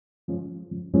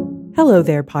Hello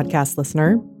there, podcast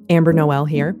listener. Amber Noel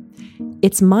here.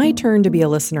 It's my turn to be a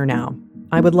listener now.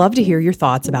 I would love to hear your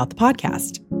thoughts about the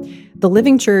podcast. The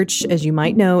Living Church, as you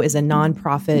might know, is a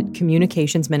nonprofit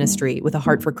communications ministry with a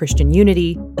heart for Christian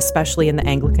unity, especially in the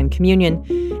Anglican Communion.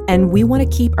 And we want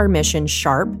to keep our mission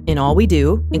sharp in all we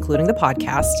do, including the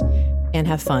podcast, and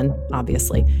have fun,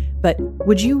 obviously. But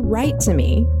would you write to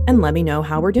me and let me know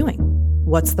how we're doing?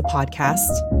 What's the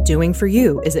podcast doing for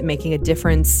you? Is it making a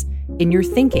difference in your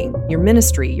thinking, your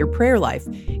ministry, your prayer life,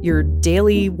 your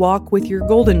daily walk with your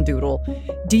golden doodle?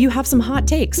 Do you have some hot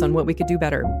takes on what we could do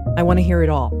better? I want to hear it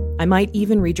all. I might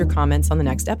even read your comments on the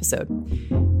next episode.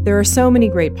 There are so many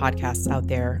great podcasts out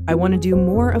there. I want to do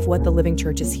more of what the Living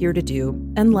Church is here to do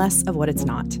and less of what it's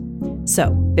not.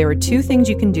 So there are two things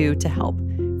you can do to help.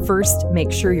 First,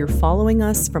 make sure you're following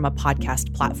us from a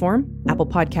podcast platform, Apple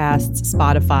Podcasts,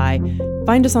 Spotify.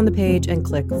 Find us on the page and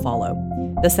click follow.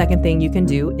 The second thing you can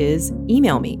do is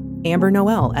email me,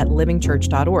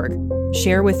 ambernoel@livingchurch.org.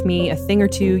 Share with me a thing or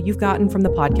two you've gotten from the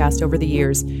podcast over the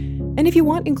years. And if you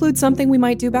want, include something we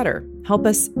might do better. Help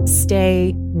us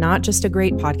stay not just a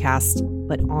great podcast,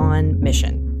 but on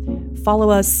mission. Follow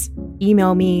us,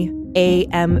 email me,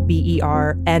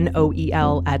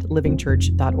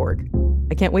 ambernoel@livingchurch.org.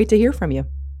 I can't wait to hear from you.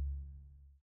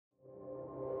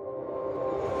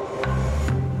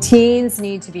 Teens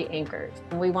need to be anchored.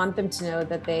 We want them to know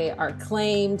that they are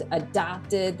claimed,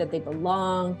 adopted, that they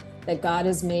belong, that God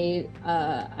has made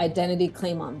an identity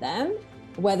claim on them,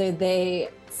 whether they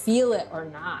feel it or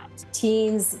not.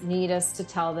 Teens need us to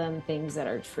tell them things that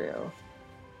are true.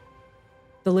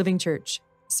 The Living Church,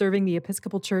 serving the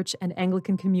Episcopal Church and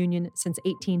Anglican Communion since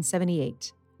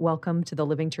 1878. Welcome to the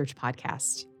Living Church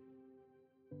podcast.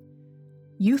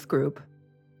 Youth group,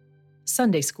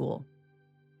 Sunday school,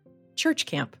 church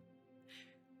camp.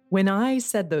 When I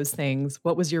said those things,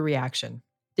 what was your reaction?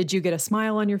 Did you get a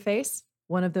smile on your face?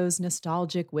 One of those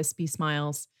nostalgic, wispy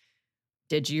smiles?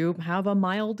 Did you have a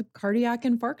mild cardiac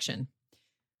infarction?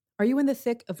 Are you in the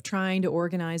thick of trying to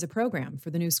organize a program for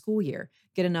the new school year,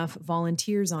 get enough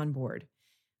volunteers on board?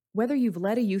 Whether you've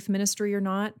led a youth ministry or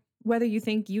not, whether you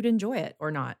think you'd enjoy it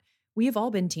or not, we have all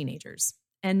been teenagers.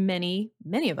 And many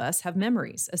of us have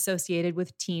memories associated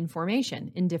with teen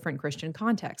formation in different Christian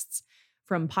contexts,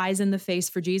 from pies in the face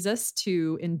for Jesus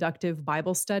to inductive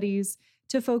Bible studies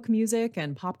to folk music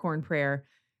and popcorn prayer.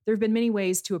 There have been many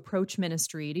ways to approach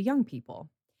ministry to young people.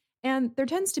 And there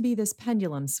tends to be this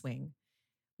pendulum swing.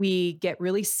 We get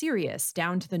really serious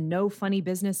down to the no funny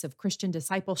business of Christian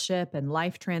discipleship and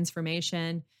life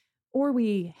transformation. Or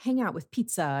we hang out with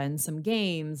pizza and some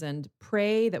games and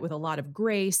pray that with a lot of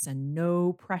grace and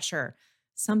no pressure,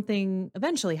 something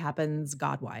eventually happens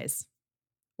God-wise.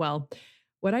 Well,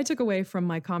 what I took away from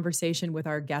my conversation with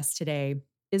our guest today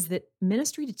is that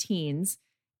ministry to teens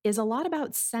is a lot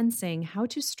about sensing how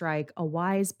to strike a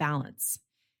wise balance.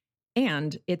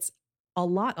 And it's a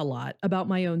lot about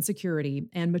my own security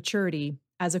and maturity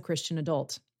as a Christian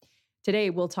adult.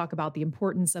 Today, we'll talk about the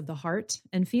importance of the heart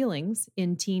and feelings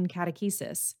in teen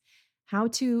catechesis, how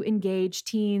to engage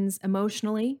teens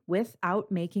emotionally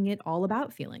without making it all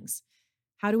about feelings,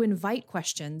 how to invite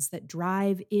questions that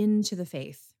drive into the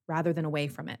faith rather than away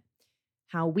from it,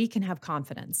 how we can have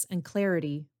confidence and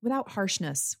clarity without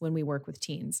harshness when we work with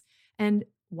teens, and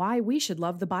why we should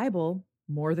love the Bible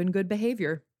more than good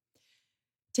behavior.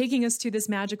 Taking us to this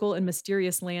magical and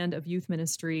mysterious land of youth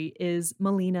ministry is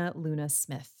Melina Luna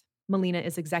Smith. Melina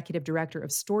is executive director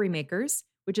of Storymakers,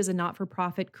 which is a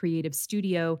not-for-profit creative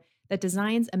studio that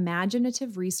designs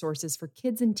imaginative resources for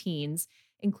kids and teens,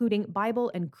 including Bible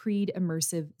and Creed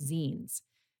immersive zines.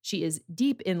 She is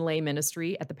deep in lay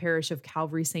ministry at the parish of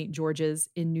Calvary St. George's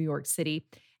in New York City,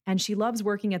 and she loves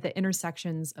working at the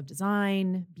intersections of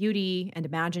design, beauty, and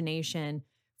imagination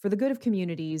for the good of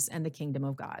communities and the kingdom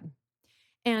of God.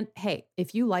 And hey,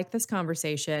 if you like this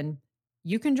conversation,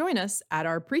 you can join us at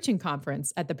our preaching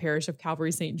conference at the parish of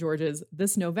Calvary St. George's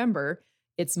this November.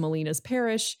 It's Melina's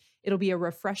parish. It'll be a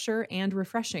refresher and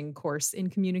refreshing course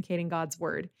in communicating God's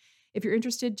word. If you're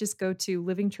interested, just go to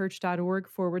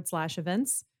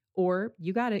livingchurch.org/events, or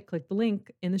you got it, click the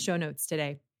link in the show notes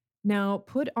today. Now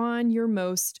put on your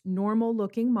most normal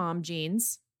looking mom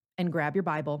jeans and grab your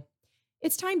Bible.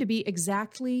 It's time to be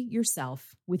exactly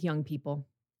yourself with young people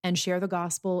and share the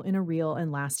gospel in a real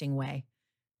and lasting way.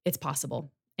 It's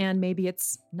possible, and maybe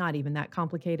it's not even that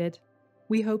complicated.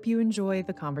 We hope you enjoy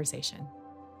the conversation.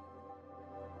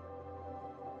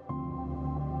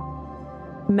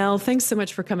 Mel, thanks so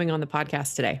much for coming on the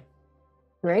podcast today.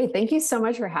 Great. Thank you so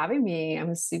much for having me.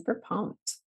 I'm super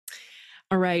pumped.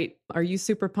 All right. Are you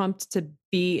super pumped to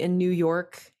be in New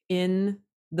York in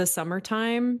the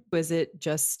summertime? Was it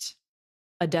just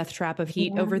a death trap of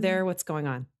heat Yeah. over there? What's going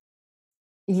on?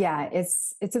 Yeah,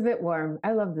 it's a bit warm.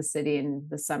 I love the city in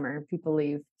the summer. People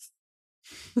leave.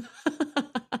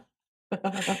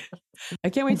 I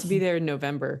can't wait to be there in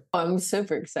November. I'm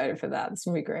super excited for that. It's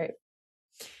gonna be great.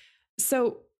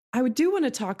 So I do want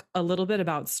to talk a little bit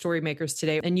about Storymakers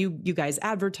today. And you guys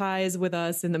advertise with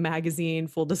us in the magazine,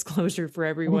 full disclosure for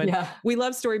everyone. Yeah. We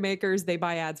love Storymakers. They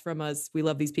buy ads from us. We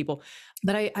love these people.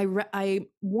 But I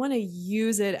want to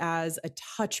use it as a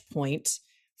touch point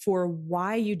for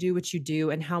why you do what you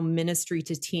do and how ministry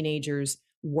to teenagers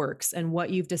works and what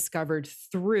you've discovered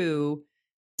through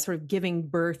sort of giving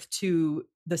birth to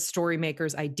the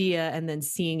Storymakers idea and then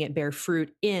seeing it bear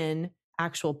fruit in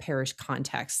actual parish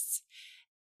contexts.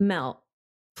 Mel,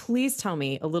 please tell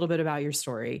me a little bit about your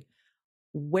story.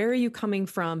 Where are you coming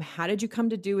from? How did you come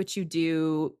to do what you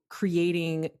do,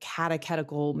 creating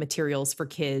catechetical materials for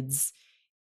kids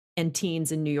and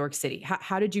teens in New York City?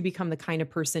 How did you become the kind of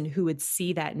person who would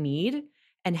see that need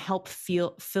and help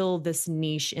fill this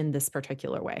niche in this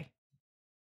particular way?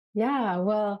 Yeah,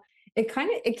 well, it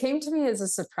came to me as a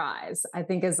surprise. I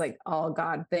think as like all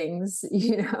God things,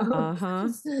 you know. Uh-huh.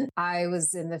 I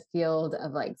was in the field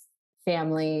of like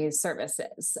family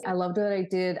services. I loved what I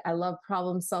did. I love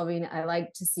problem solving. I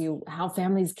like to see how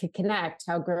families can connect,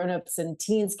 how grown-ups and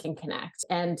teens can connect.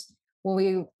 And when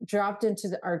we dropped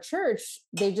into our church,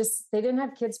 they didn't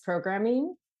have kids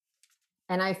programming.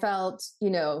 And I felt,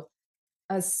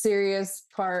 a serious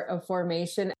part of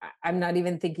formation. I'm not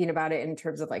even thinking about it in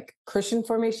terms of like Christian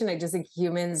formation. I just think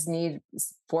humans need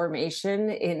formation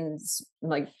in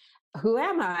like, who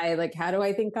am I? Like, how do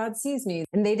I think God sees me?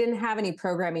 And they didn't have any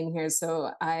programming here.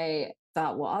 So I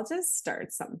thought, well, I'll just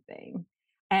start something.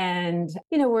 And,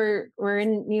 we're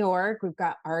in New York. We've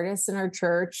got artists in our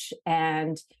church,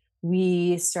 and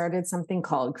we started something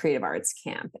called Creative Arts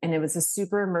Camp. And it was a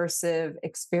super immersive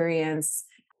experience,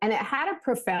 and it had a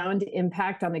profound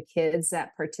impact on the kids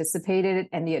that participated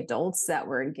and the adults that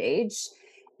were engaged.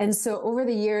 And so over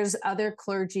the years, other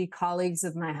clergy colleagues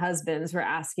of my husband's were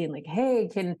asking, like, hey,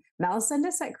 can Mel send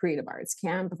us at Creative Arts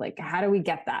Camp? Like, how do we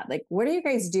get that? Like, what are you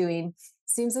guys doing?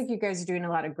 Seems like you guys are doing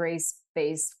a lot of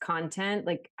grace-based content.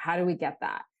 Like, how do we get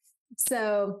that?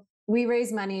 So we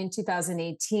raised money in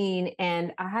 2018,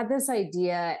 and I had this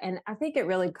idea, and I think it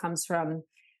really comes from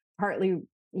partly,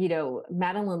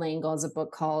 Madeline L'Engle has a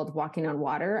book called Walking on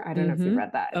Water. I don't know if you've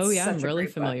read that. Oh, It's yeah. I'm such a really great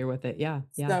book. familiar with it. Yeah.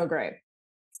 Yeah. So great.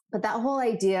 But that whole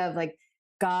idea of like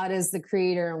God is the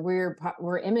creator and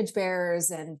we're image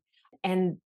bearers,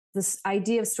 and this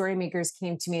idea of story makers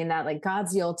came to me, in that like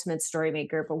God's the ultimate story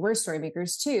maker, but we're story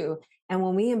makers too. And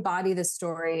when we embody the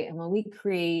story and when we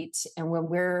create and when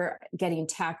we're getting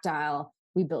tactile,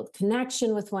 we build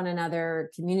connection with one another,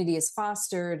 community is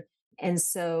fostered. And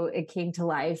so it came to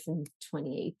life in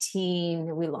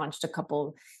 2018. We launched a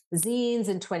couple zines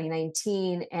in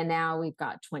 2019, and now we've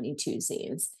got 22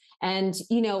 zines. And,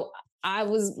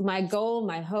 my goal,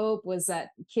 my hope was that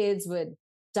kids would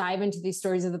dive into these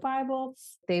stories of the Bible.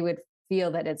 They would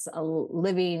feel that it's a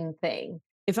living thing.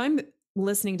 If I'm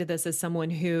listening to this as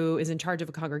someone who is in charge of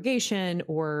a congregation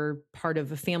or part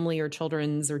of a family or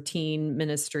children's or teen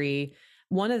ministry,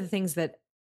 one of the things that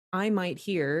I might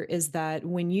hear is that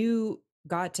when you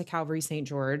got to Calvary St.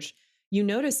 George, you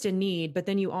noticed a need, but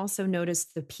then you also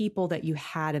noticed the people that you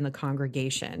had in the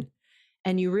congregation.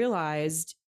 And you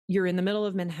realized you're in the middle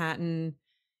of Manhattan,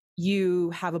 you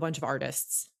have a bunch of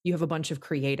artists, you have a bunch of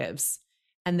creatives.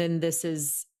 And then this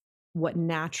is what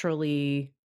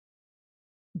naturally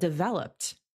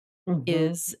developed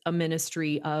is a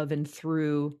ministry of and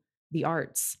through the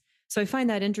arts. So I find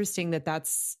that interesting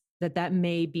that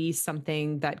may be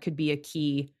something that could be a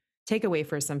key takeaway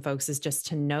for some folks, is just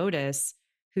to notice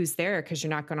who's there, because you're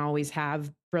not going to always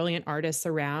have brilliant artists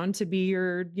around to be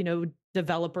your,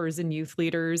 developers and youth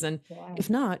leaders. And if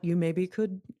not, you maybe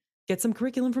could get some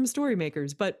curriculum from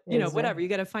Storymakers, but whatever, you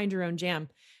got to find your own jam.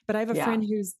 But I have a friend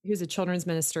who's a children's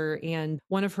minister, and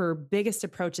one of her biggest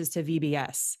approaches to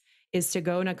VBS is to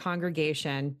go in a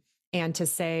congregation and to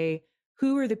say,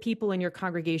 who are the people in your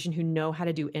congregation who know how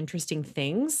to do interesting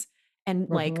things, and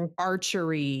like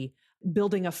archery,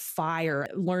 building a fire,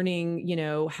 learning,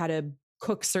 how to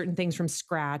cook certain things from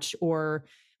scratch, or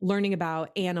learning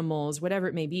about animals, whatever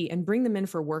it may be, and bring them in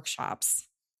for workshops,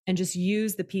 and just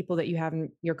use the people that you have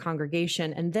in your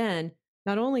congregation. And then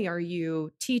not only are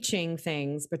you teaching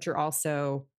things, but you're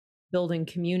also building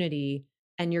community,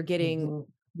 and you're getting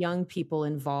young people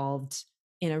involved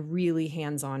in a really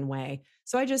hands-on way.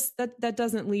 So I just, that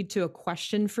doesn't lead to a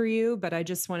question for you, but I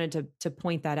just wanted to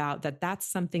point that out, that that's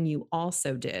something you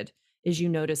also did, is you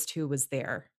noticed who was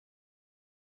there.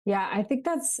 Yeah, I think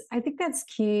that's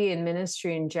key in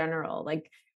ministry in general, like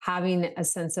having a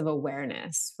sense of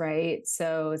awareness, right?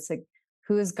 So it's like,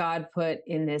 who has God put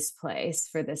in this place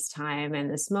for this time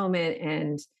and this moment?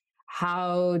 And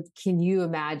how can you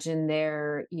imagine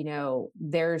their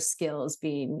skills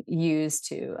being used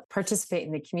to participate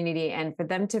in the community and for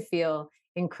them to feel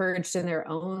encouraged in their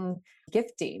own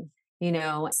gifting,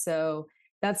 So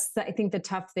I think the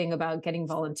tough thing about getting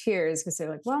volunteers, because they're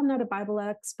like, well, I'm not a Bible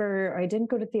expert, or I didn't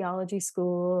go to theology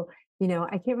school,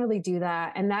 I can't really do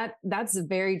that. And that's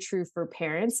very true for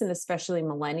parents and especially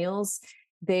millennials.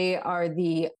 They are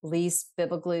the least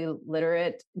biblically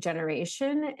literate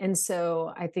generation. And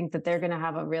so I think that they're going to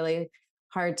have a really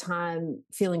hard time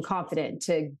feeling confident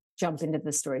to jump into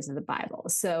the stories of the Bible.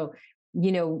 So,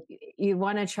 you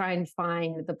want to try and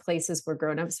find the places where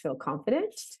grown-ups feel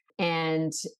confident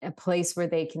and a place where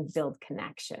they can build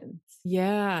connection.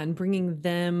 Yeah, and bringing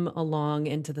them along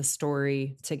into the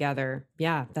story together.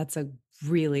 Yeah, that's a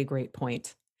really great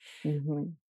point.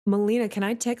 Mhm. Melina, can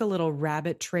I take a little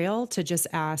rabbit trail to just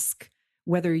ask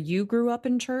whether you grew up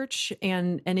in church,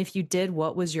 and if you did,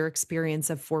 what was your experience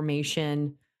of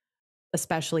formation,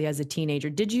 especially as a teenager?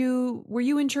 Were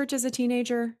you in church as a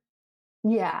teenager?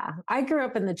 Yeah, I grew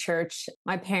up in the church.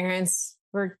 My parents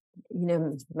were,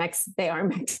 they are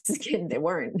Mexican. They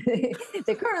weren't.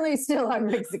 They currently still are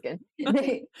Mexican.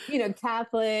 They,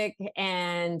 Catholic,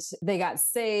 and they got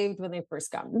saved when they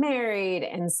first got married.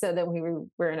 And so then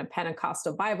were in a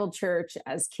Pentecostal Bible church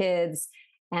as kids.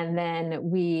 And then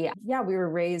we were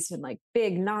raised in like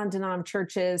big non-denom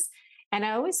churches. And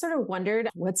I always sort of wondered,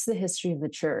 what's the history of the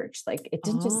church? Like, it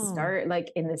didn't just Oh. start like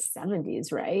in the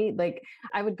 70s, right? Like,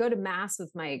 I would go to mass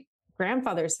with my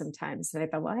grandfather sometimes, and I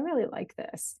thought, well, I really like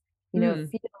this. It Hmm.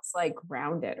 feels like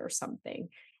grounded or something.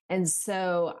 And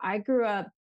so I grew up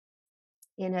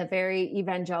in a very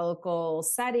evangelical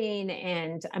setting.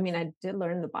 And I mean, I did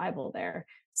learn the Bible there.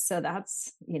 So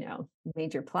that's,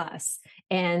 major plus.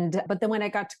 But then when I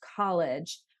got to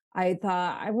college, I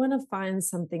thought I want to find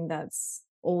something that's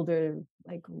older,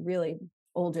 like really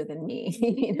older than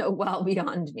me, well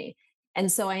beyond me.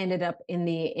 And so I ended up in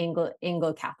the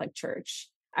Anglo Catholic Church.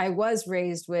 I was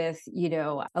raised with,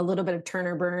 a little bit of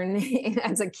Turner Burn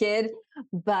as a kid,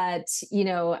 but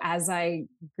as I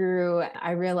grew,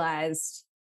 I realized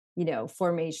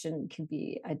formation can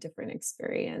be a different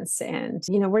experience. And,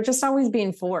 we're just always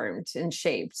being formed and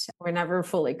shaped. We're never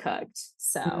fully cooked.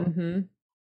 So, Hmm.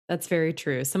 That's very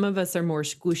true. Some of us are more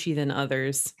squishy than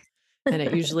others, and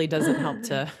it usually doesn't help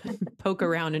to poke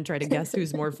around and try to guess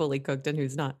who's more fully cooked and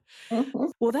who's not.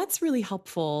 Well, that's really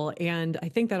helpful. And I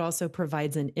think that also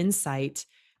provides an insight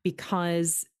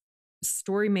because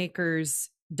Storymakers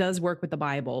does work with the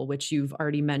Bible, which you've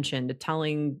already mentioned,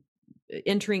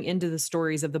 entering into the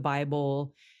stories of the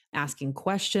Bible, asking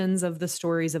questions of the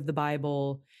stories of the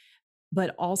Bible,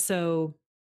 but also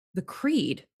the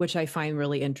creed, which I find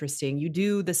really interesting. You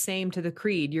do the same to the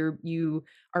creed. You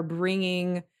are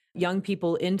bringing young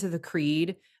people into the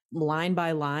creed line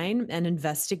by line and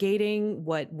investigating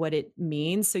what it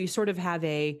means. So you sort of have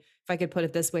if I could put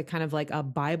it this way, kind of like a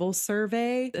Bible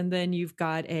survey, and then you've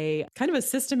got a kind of a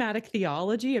systematic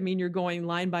theology. I mean, you're going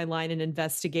line by line and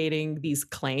investigating these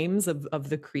claims of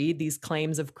the creed, these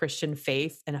claims of Christian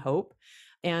faith and hope,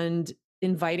 and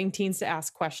inviting teens to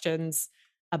ask questions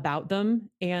about them.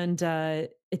 And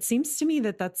it seems to me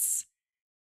that's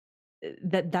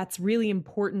really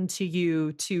important to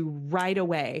you to right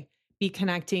away be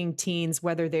connecting teens,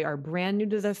 whether they are brand new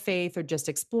to the faith or just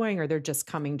exploring, or they're just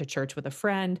coming to church with a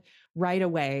friend. Right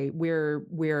away,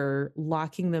 we're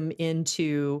locking them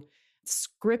into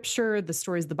scripture, the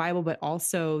stories of the Bible, but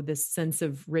also this sense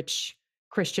of rich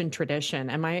Christian tradition.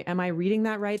 Am I reading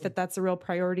that right? That's a real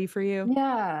priority for you?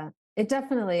 yeah, it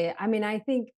definitely, I mean, I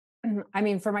think, I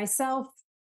mean, for myself,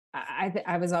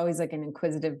 I was always like an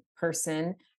inquisitive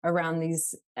person around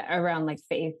like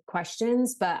faith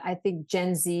questions, but I think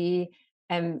Gen Z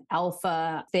and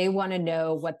Alpha, they want to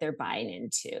know what they're buying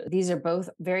into. These are both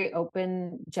very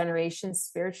open generations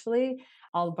spiritually.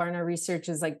 All of Barna research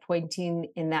is like pointing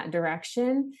in that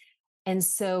direction. And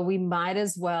so we might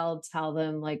as well tell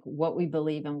them like what we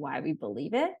believe and why we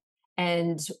believe it,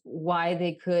 and why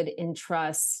they could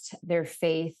entrust their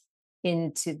faith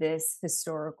into this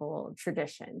historical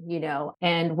tradition,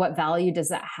 and what value does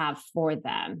that have for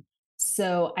them.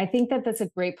 So I think that that's a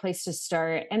great place to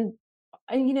start. And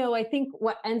I think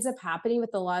what ends up happening with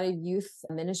a lot of youth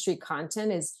ministry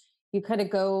content is you kind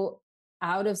of go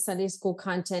out of Sunday school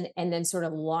content and then sort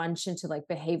of launch into like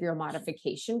behavioral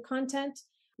modification content.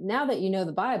 Now that you know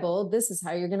the Bible, this is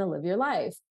how you're going to live your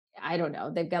life. I don't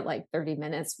know. They've got like 30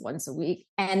 minutes once a week.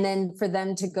 And then for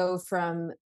them to go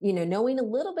from knowing a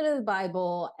little bit of the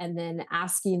Bible and then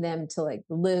asking them to like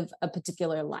live a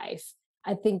particular life.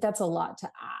 I think that's a lot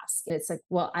to ask. It's like,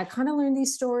 well, I kind of learned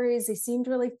these stories. They seemed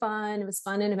really fun. It was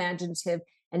fun and imaginative.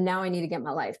 And now I need to get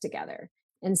my life together.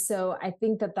 And so I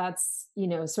think that that's,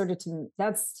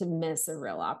 that's to miss a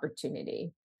real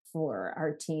opportunity for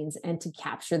our teens and to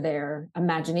capture their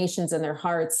imaginations and their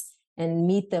hearts and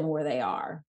meet them where they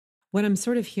are. What I'm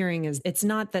sort of hearing is it's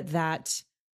not that that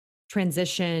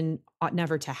transition ought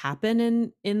never to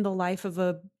happen in the life of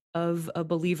a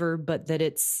believer, but that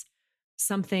it's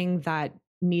something that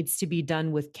needs to be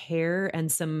done with care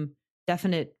and some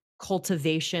definite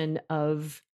cultivation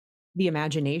of the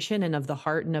imagination and of the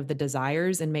heart and of the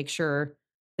desires, and make sure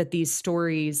that these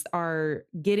stories are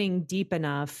getting deep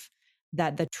enough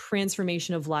that the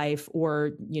transformation of life,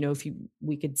 or if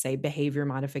we could say behavior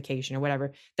modification or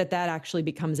whatever, that actually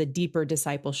becomes a deeper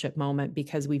discipleship moment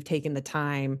because we've taken the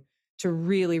time to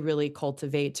really, really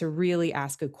cultivate, to really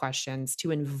ask good questions,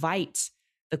 to invite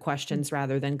the questions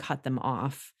rather than cut them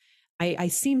off. I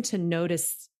seem to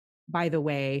notice, by the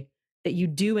way, that you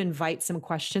do invite some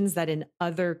questions that in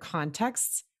other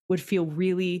contexts would feel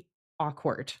really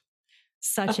awkward,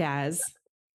 such as,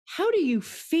 how do you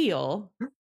feel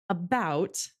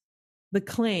about the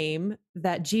claim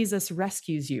that Jesus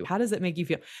rescues you? How does it make you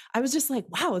feel? I was just like,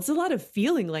 wow, it's a lot of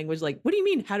feeling language. Like, what do you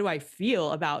mean? How do I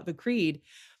feel about the creed?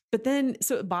 But then,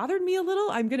 so it bothered me a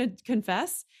little, I'm going to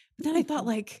confess. But then I thought,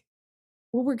 like,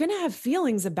 well, we're going to have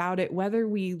feelings about it, whether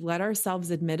we let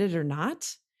ourselves admit it or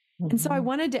not. And so I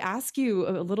wanted to ask you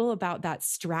a little about that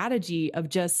strategy of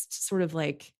just sort of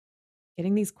like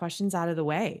getting these questions out of the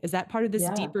way. Is that part of this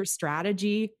Yeah. deeper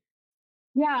strategy?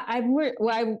 Yeah, I've worked.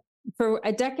 For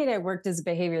a decade, I worked as a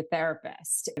behavior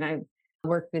therapist, and I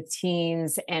worked with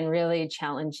teens and really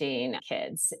challenging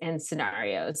kids and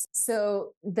scenarios.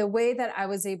 So the way that I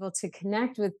was able to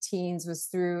connect with teens was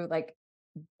through like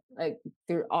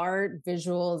through art,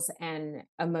 visuals, and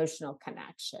emotional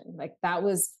connection. Like that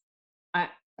was I,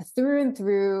 through and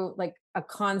through, like a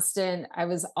constant. I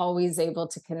was always able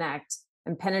to connect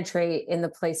and penetrate in the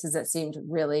places that seemed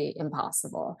really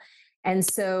impossible. And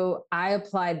so I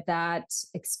applied that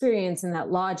experience and that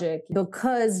logic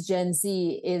because Gen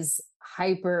Z is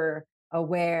hyper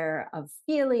aware of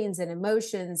feelings and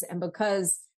emotions. And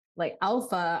because like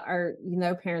alpha are,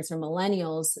 their parents are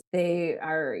millennials, they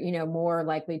are, more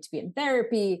likely to be in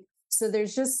therapy. So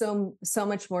there's just so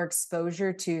much more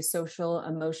exposure to social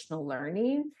emotional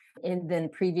learning than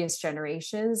previous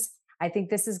generations. I think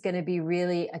this is going to be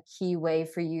really a key way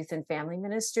for youth and family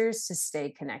ministers to stay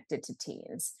connected to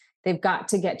teens. They've got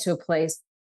to get to a place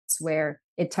where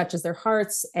it touches their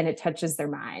hearts and it touches their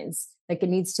minds. Like it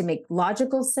needs to make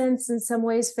logical sense in some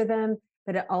ways for them,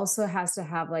 but it also has to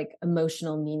have like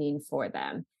emotional meaning for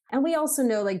them. And we also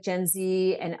know like Gen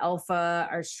Z and Alpha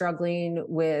are struggling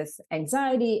with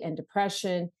anxiety and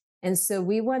depression. And so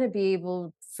we want to be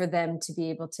able for them to be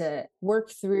able to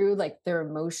work through like their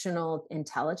emotional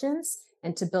intelligence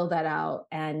and to build that out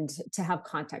and to have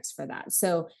context for that.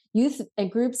 So youth and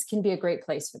groups can be a great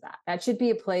place for that. That should be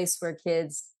a place where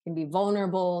kids can be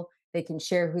vulnerable, they can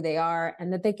share who they are,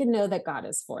 and that they can know that God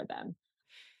is for them.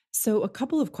 So a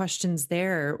couple of questions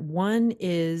there. One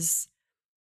is,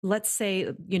 let's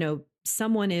say,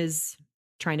 someone is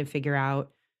trying to figure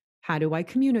out, how do I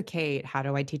communicate? How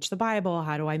do I teach the Bible?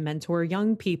 How do I mentor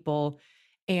young people?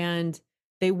 And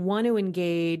they want to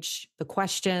engage the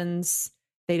questions.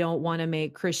 They don't want to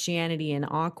make Christianity an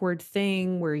awkward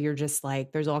thing where you're just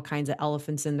like, there's all kinds of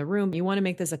elephants in the room. You want to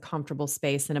make this a comfortable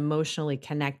space, an emotionally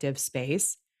connective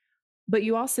space. But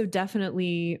you also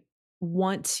definitely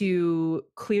want to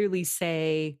clearly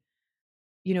say,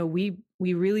 we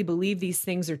really believe these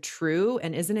things are true.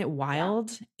 And isn't it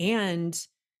wild? Yeah. And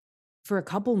for a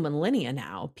couple millennia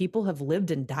now, people have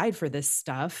lived and died for this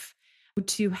stuff.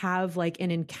 To have like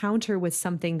an encounter with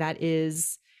something that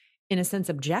is, in a sense,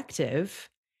 objective,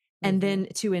 and then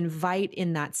to invite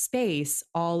in that space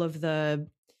all of the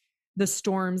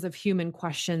storms of human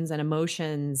questions and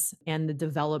emotions and the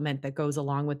development that goes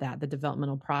along with that, the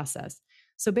developmental process.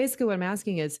 So basically what I'm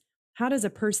asking is, how does a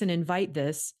person invite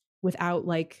this without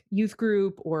like youth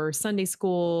group or Sunday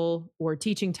school or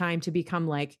teaching time to become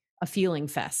like a feeling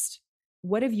fest?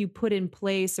 What have you put in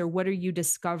place, or what are you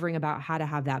discovering about how to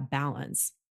have that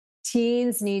balance?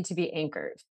 Teens need to be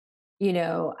anchored.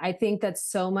 I think that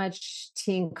so much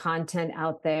teen content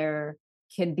out there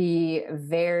can be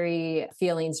very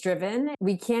feelings driven.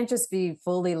 We can't just be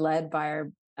fully led by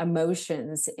our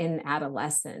emotions in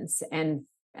adolescence and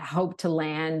hope to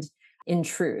land in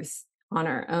truth on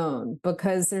our own,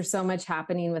 because there's so much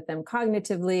happening with them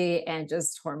cognitively and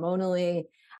just hormonally.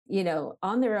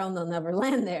 On their own, they'll never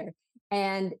land there.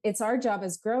 And it's our job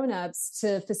as grownups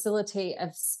to facilitate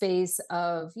a space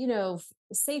of,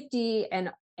 safety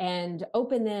and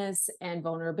openness and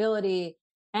vulnerability.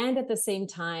 And at the same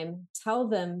time, tell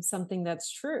them something that's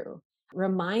true.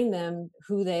 Remind them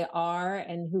who they are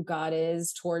and who God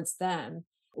is towards them.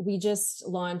 We just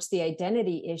launched the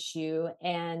identity issue,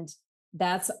 and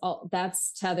that's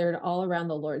tethered all around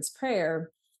the Lord's Prayer.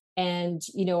 And,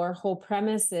 our whole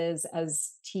premise is,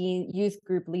 as youth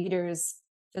group leaders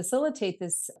facilitate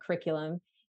this curriculum,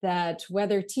 that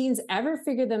whether teens ever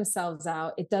figure themselves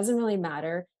out, it doesn't really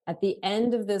matter. At the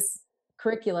end of this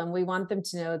curriculum, we want them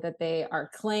to know that they are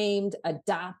claimed,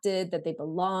 adopted, that they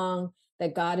belong,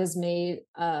 that God has made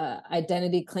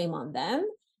identity claim on them,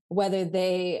 whether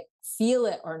they feel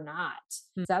it or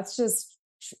not. That's just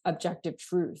objective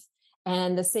truth.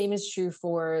 And the same is true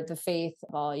for the faith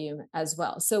volume as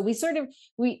well. So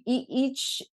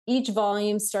each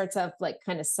volume starts off like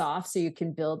kind of soft, so you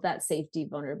can build that safety,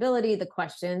 vulnerability, the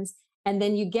questions, and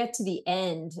then you get to the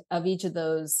end of each of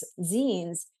those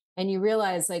zines and you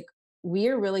realize like we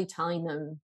are really telling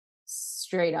them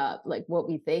straight up like what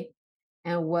we think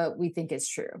and what we think is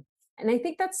true. And I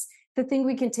think that's the thing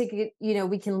we can take,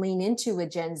 we can lean into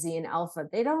with Gen Z and Alpha.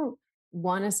 They don't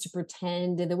want us to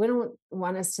pretend, and we don't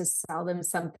want us to sell them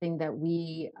something that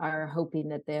we are hoping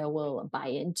that they will buy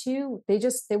into.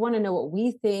 They want to know what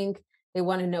we think. They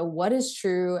want to know what is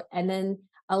true, and then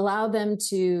allow them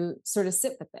to sort of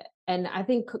sit with it. And I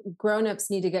think grownups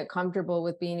need to get comfortable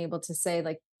with being able to say,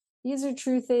 like, these are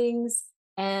true things.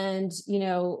 And,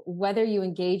 whether you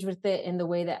engage with it in the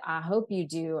way that I hope you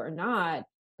do or not,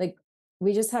 like,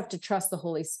 we just have to trust the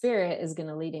Holy Spirit is going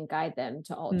to lead and guide them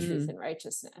to all truth and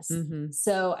righteousness. Mm-hmm.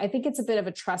 So I think it's a bit of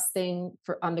a trust thing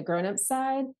on the grown-up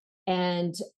side.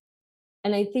 And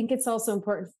I think it's also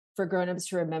important for grownups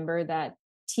to remember that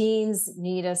teens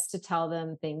need us to tell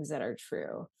them things that are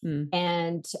true.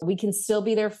 And we can still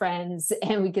be their friends,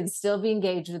 and we can still be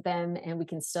engaged with them, and we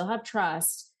can still have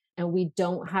trust, and we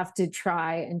don't have to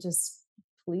try and just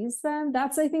please them.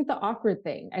 That's, I think, the awkward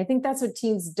thing. I think that's what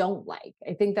teens don't like.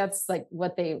 I think that's like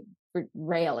what they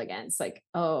rail against. Like,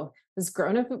 oh, this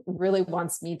grown-up really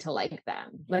wants me to like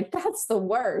them. Like, that's the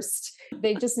worst.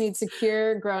 They just need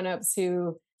secure grown-ups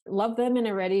who love them and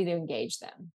are ready to engage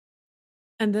them.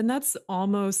 And then that's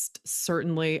almost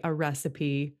certainly a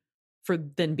recipe for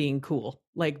then being cool.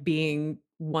 Like, being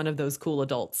one of those cool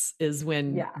adults is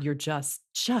when you're just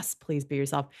please be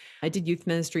yourself. I did youth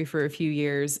ministry for a few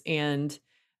years, and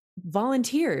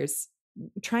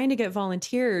trying to get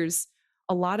volunteers,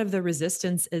 a lot of the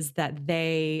resistance is that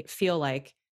they feel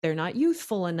like they're not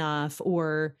youthful enough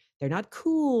or they're not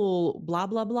cool, blah,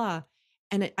 blah, blah.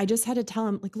 And I just had to tell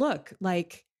them, like, look,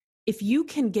 like, if you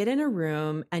can get in a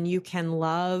room and you can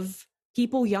love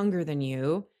people younger than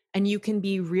you and you can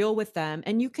be real with them,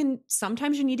 and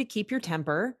sometimes you need to keep your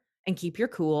temper and keep your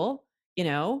cool,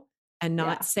 and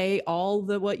not say all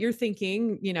what you're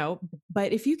thinking,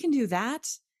 but if you can do that,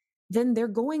 then they're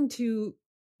going to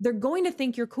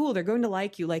think you're cool. They're going to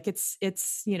like you. Like, it's,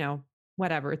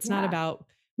 whatever. It's not about,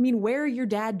 wear your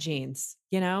dad jeans,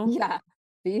 Yeah.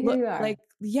 Be who you are. Like,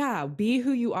 be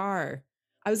who you are.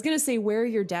 I was going to say wear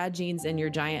your dad jeans and your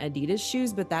giant Adidas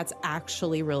shoes, but that's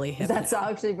actually really hip. That's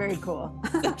actually very cool.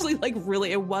 It's actually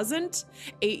it wasn't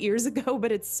 8 years ago,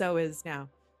 but it so is now.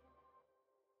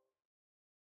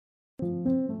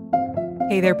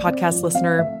 Hey there, podcast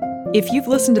listener. If you've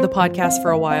listened to the podcast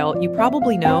for a while, you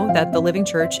probably know that The Living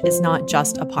Church is not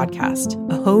just a podcast.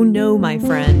 Oh no, my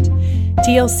friend.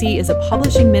 TLC is a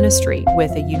publishing ministry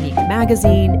with a unique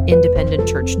magazine, independent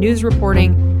church news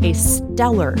reporting, a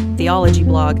stellar theology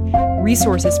blog,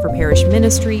 resources for parish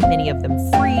ministry, many of them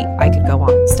free. I could go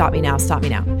on. Stop me now.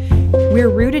 We're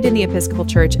rooted in the Episcopal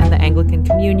Church and the Anglican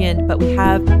Communion, but we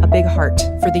have a big heart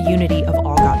for the unity of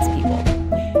all God's people.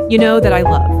 You know that I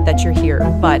love that you're here,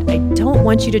 but I don't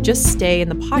want you to just stay in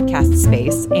the podcast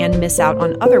space and miss out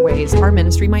on other ways our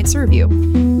ministry might serve you.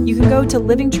 You can go to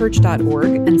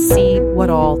livingchurch.org and see what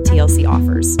all TLC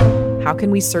offers. How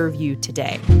can we serve you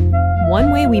today?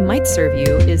 One way we might serve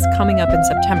you is coming up in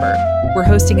September. We're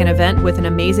hosting an event with an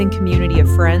amazing community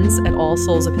of friends at All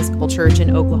Souls Episcopal Church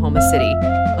in Oklahoma City,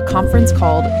 a conference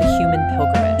called The Human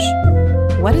Pilgrimage.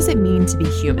 What does it mean to be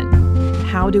human?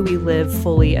 How do we live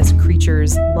fully as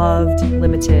creatures loved,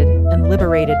 limited, and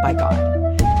liberated by God?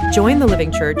 Join the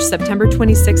Living Church September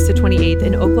 26th to 28th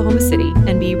in Oklahoma City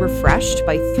and be refreshed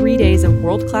by 3 days of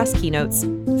world-class keynotes,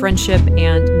 friendship,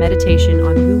 and meditation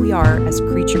on who we are as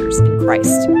creatures in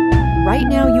Christ. Right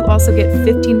now, you also get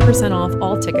 15% off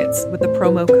all tickets with the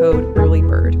promo code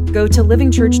EARLYBIRD. Go to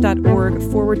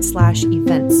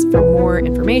livingchurch.org/events for more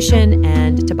information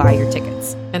and to buy your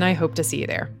tickets. And I hope to see you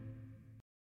there.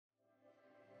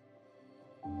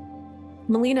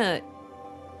 Melina,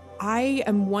 I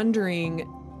am wondering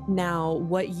now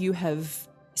what you have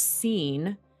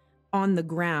seen on the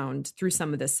ground through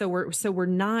some of this. So we're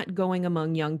not going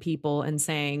among young people and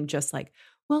saying just like,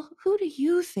 well, who do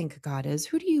you think God is?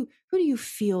 Who do you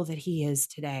feel that he is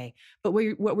today? But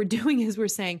what we're doing is we're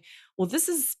saying, well, this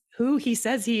is who he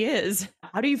says he is.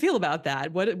 How do you feel about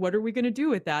that? What are we going to do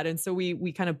with that? And so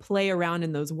we kind of play around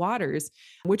in those waters,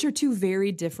 which are two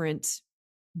very different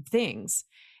things.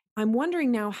 I'm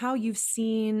wondering now how you've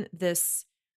seen this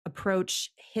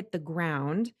approach hit the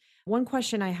ground. One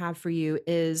question I have for you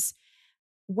is,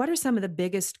 what are some of the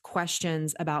biggest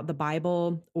questions about the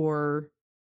Bible or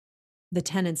the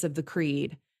tenets of the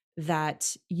creed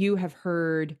that you have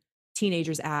heard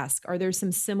teenagers ask? Are there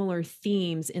some similar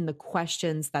themes in the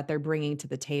questions that they're bringing to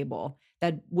the table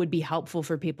that would be helpful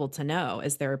for people to know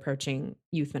as they're approaching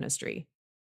youth ministry?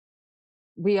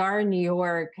 We are in New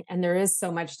York and there is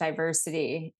so much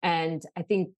diversity. And I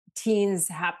think teens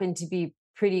happen to be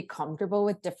pretty comfortable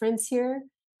with difference here.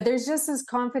 There's just this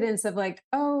confidence of like,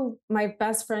 oh, my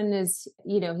best friend is,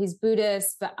 he's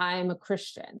Buddhist, but I'm a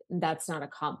Christian. That's not a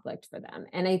conflict for them.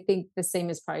 And I think the same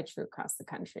is probably true across the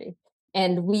country.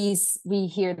 And we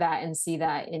hear that and see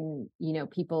that in,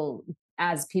 people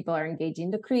as people are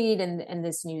engaging the creed and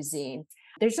this new zine.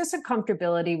 There's just a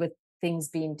comfortability with things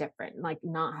being different, like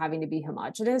not having to be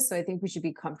homogenous. So I think we should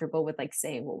be comfortable with like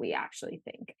saying what we actually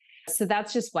think. So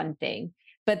that's just one thing.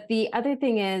 But the other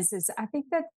thing is I think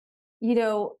that, you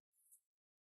know,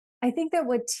 I think that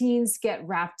what teens get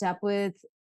wrapped up with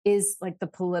is like the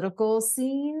political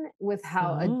scene with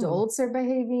how Oh, adults are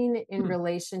behaving in hmm.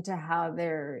 relation to how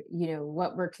they're,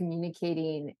 what we're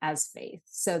communicating as faith.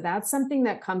 So that's something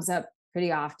that comes up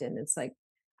pretty often. It's like,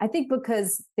 I think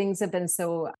because things have been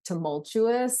so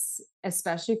tumultuous,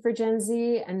 especially for Gen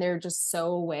Z, and they're just so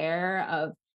aware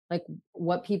of like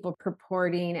what people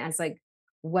purporting as like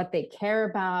what they care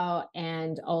about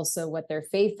and also what their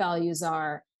faith values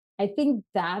are. I think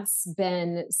that's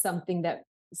been something that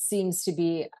seems to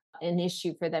be an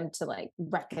issue for them to like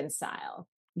reconcile.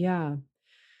 Yeah.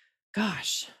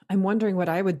 Gosh, I'm wondering what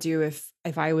I would do if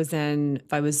I was,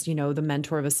 the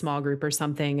mentor of a small group or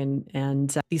something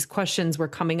and these questions were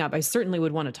coming up. I certainly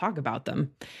would want to talk about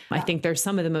them. I Yeah. think they're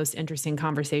some of the most interesting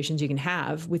conversations you can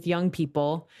have with young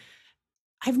people.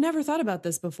 I've never thought about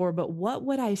this before, but what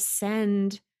would I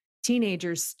send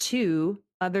teenagers to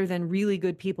other than really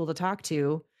good people to talk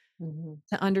Mhm.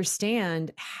 to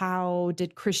understand how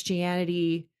did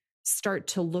Christianity start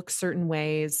to look certain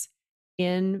ways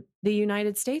in the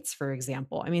United States, for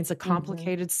example? I mean, it's a Mhm.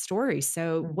 complicated story.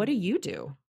 So, what do Mhm. you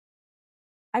do?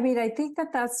 I mean, I think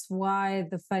that that's why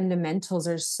the fundamentals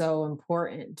are so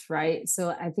important, right? So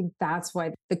I think that's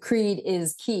why the creed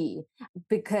is key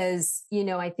because,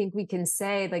 I think we can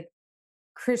say like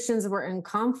Christians were in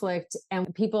conflict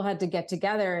and people had to get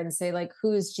together and say, like,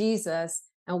 who is Jesus?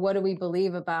 And what do we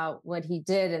believe about what he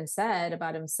did and said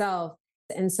about himself?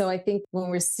 And so I think when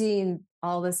we're seeing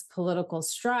all this political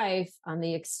strife on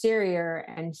the exterior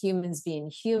and humans being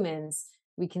humans,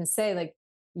 we can say, like,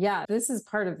 yeah, this is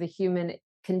part of the human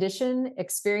condition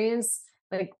experience.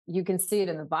 Like, you can see it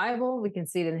in the Bible, we can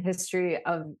see it in the history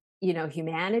of,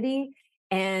 humanity.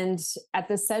 And at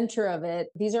the center of it,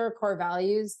 these are our core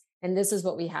values. And this is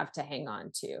what we have to hang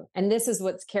on to. And this is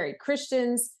what's carried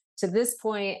Christians to this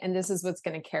point, and this is what's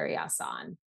going to carry us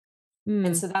on. And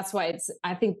Hmm. so that's why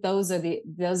I think those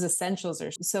essentials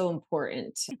are so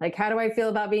important. Like, how do I feel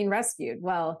about being rescued?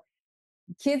 Well,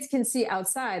 kids can see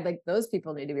outside, like those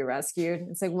people need to be rescued.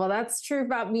 It's like, well, that's true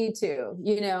about me too.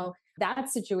 That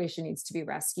situation needs to be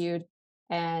rescued.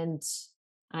 And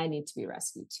I need to be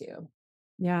rescued too.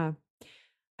 Yeah.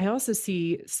 I also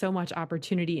see so much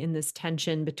opportunity in this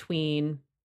tension between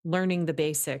learning the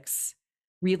basics,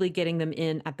 really getting them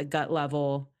in at the gut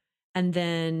level, and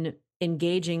then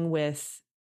engaging with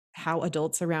how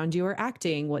adults around you are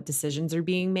acting, what decisions are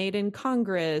being made in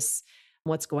Congress,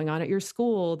 what's going on at your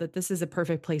school, that this is a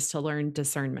perfect place to learn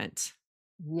discernment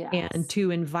and Yes.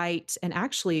 to invite, and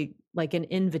actually like an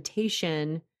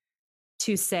invitation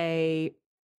to say,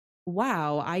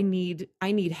 wow, I need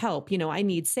help, I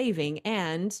need saving.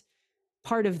 And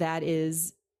part of that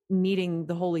is needing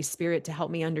the Holy Spirit to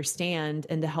help me understand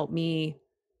and to help me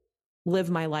live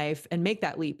my life and make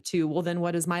that leap to, well, then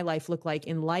what does my life look like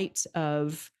in light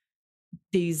of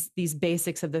these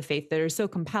basics of the faith that are so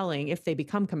compelling if they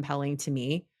become compelling to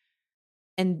me,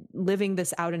 and living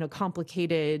this out in a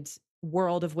complicated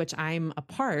world of which I'm a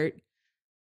part.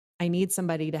 I need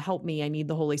somebody to help me. I need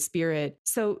the Holy Spirit.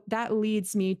 So that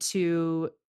leads me to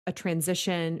a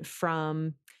transition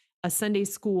from a Sunday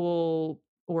school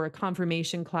or a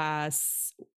confirmation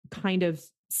class kind of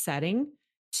setting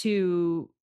to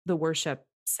the worship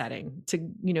setting, to,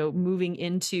 moving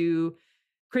into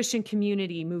Christian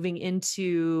community, moving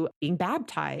into being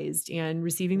baptized and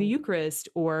receiving the Eucharist,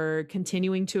 or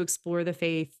continuing to explore the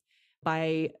faith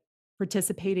by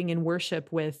participating in worship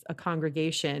with a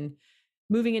congregation,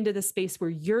 moving into the space where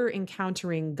you're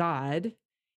encountering God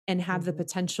and have the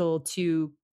potential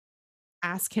to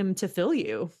ask him to fill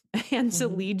you and to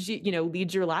lead you,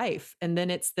 lead your life. And then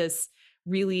it's this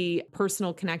really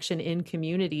personal connection in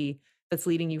community that's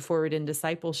leading you forward in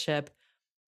discipleship.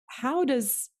 How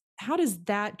does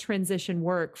that transition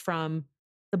work from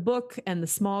the book and the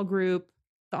small group,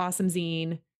 the awesome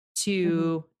zine,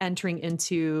 to entering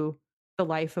into the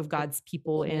life of God's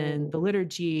people in the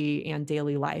liturgy and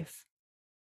daily life?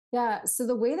 Yeah. So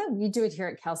the way that we do it here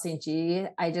at Cal St. G,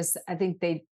 I think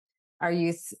our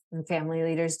youth and family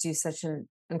leaders do such an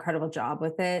incredible job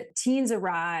with it. Teens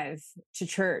arrive to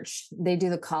church, they do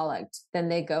the collect, then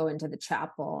they go into the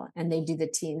chapel and they do the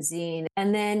teen zine.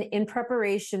 And then in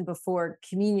preparation before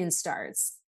communion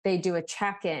starts, they do a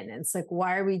check-in. And it's like,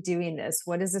 why are we doing this?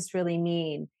 What does this really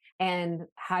mean? And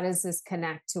how does this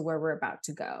connect to where we're about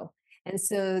to go? And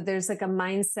so there's like a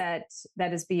mindset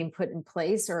that is being put in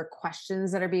place, or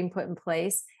questions that are being put in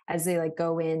place as they like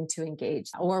go in to engage.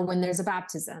 Or when there's a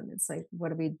baptism, it's like,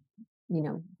 what are we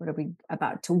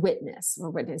about to witness?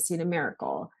 We're witnessing a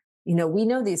miracle. We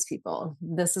know these people.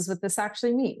 This is what this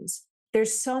actually means.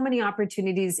 There's so many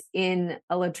opportunities in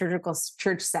a liturgical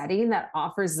church setting that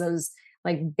offers those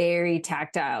like very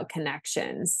tactile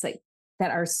connections, like that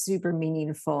are super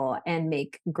meaningful and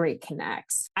make great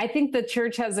connects. I think the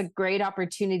church has a great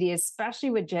opportunity, especially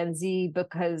with Gen Z,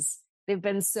 because they've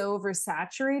been so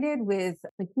oversaturated with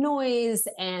like noise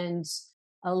and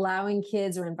allowing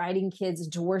kids or inviting kids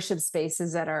into worship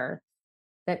spaces that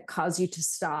cause you to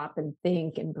stop and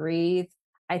think and breathe.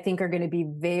 I think are going to be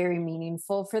very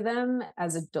meaningful for them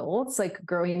as adults, like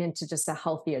growing into just a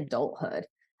healthy adulthood.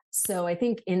 So I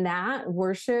think in that,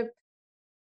 worship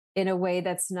in a way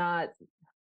that's not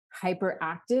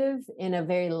hyperactive in a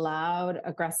very loud,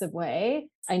 aggressive way.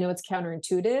 I know it's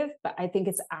counterintuitive, but I think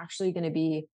it's actually going to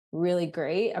be really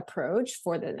great approach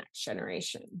for the next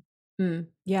generation.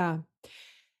 Yeah.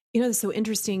 It's so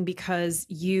interesting because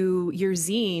your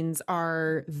zines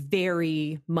are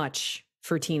very much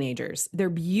for teenagers. They're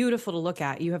beautiful to look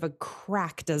at. You have a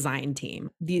crack design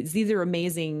team. These are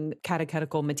amazing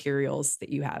catechetical materials that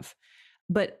you have.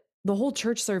 But the whole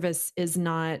church service is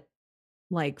not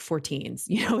like for teens.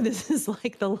 This is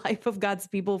like the life of God's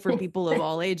people for people of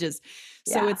all ages.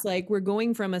 So it's like we're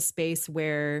going from a space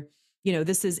where,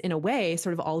 this is in a way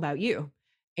sort of all about you.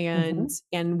 And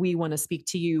we want to speak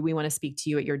to you. We want to speak to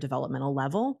you at your developmental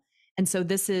level. And so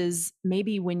this is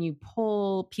maybe when you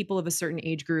pull people of a certain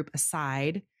age group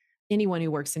aside, anyone who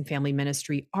works in family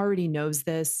ministry already knows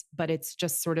this, but it's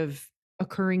just sort of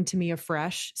occurring to me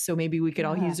afresh. So maybe we could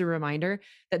all use a reminder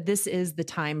that this is the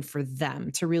time for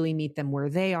them to really meet them where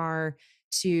they are,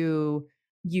 to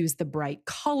use the bright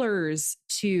colors,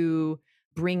 to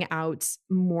bring out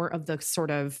more of the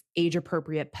sort of age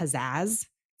appropriate pizzazz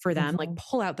for them, like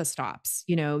pull out the stops.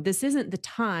 This isn't the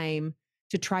time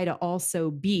to try to also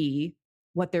be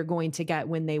what they're going to get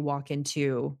when they walk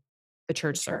into the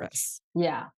church service.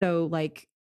 Yeah. So like,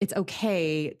 it's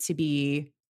okay to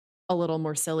be a little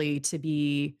more silly, to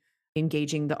be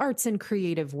engaging the arts in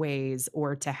creative ways,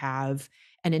 or to have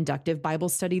an inductive Bible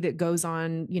study that goes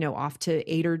on, off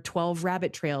to 8 or 12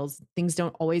 rabbit trails. Things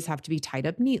don't always have to be tied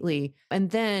up neatly. And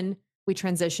then we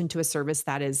transition to a service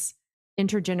that is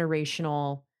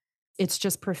intergenerational. It's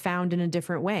just profound in a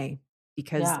different way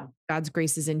because God's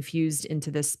grace is infused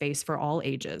into this space for all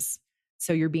ages.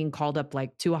 So you're being called up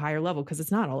like to a higher level because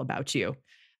it's not all about you.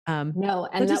 No,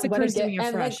 and that just what a occurs to me gift!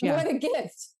 And afresh. like, what a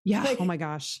gift! Yeah. Like, oh my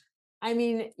gosh. I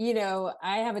mean,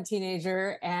 I have a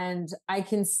teenager, and I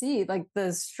can see like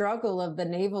the struggle of the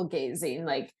navel gazing.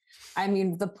 Like, I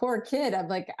mean, the poor kid. I'm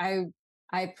like,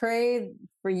 I pray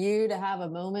for you to have a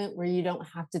moment where you don't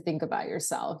have to think about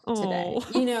yourself today.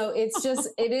 It's just,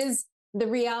 it is the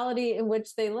reality in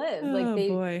which they live. Like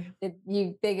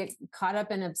they get caught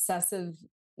up in obsessive,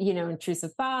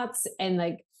 intrusive thoughts. And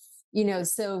like,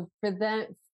 so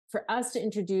for us to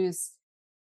introduce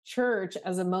church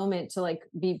as a moment to like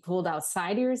be pulled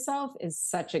outside of yourself is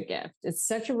such a gift. It's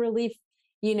such a relief.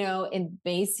 It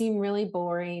may seem really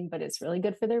boring, but it's really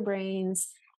good for their brains.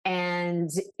 And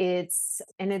it's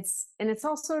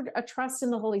also a trust in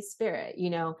the Holy Spirit.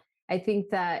 I think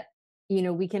that,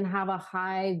 we can have a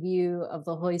high view of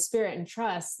the Holy Spirit and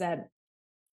trust that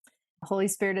the Holy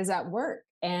Spirit is at work.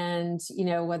 And,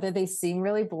 whether they seem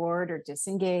really bored or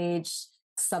disengaged,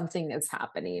 something is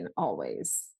happening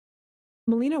always.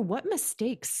 Melina, what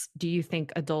mistakes do you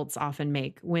think adults often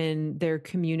make when they're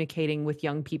communicating with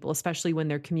young people, especially when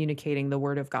they're communicating the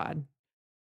word of God?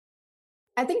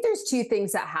 I think there's two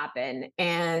things that happen.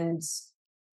 And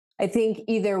I think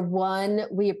either one,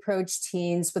 we approach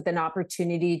teens with an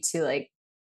opportunity to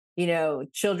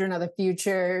children of the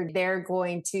future. They're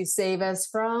going to save us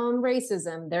from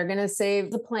racism. They're going to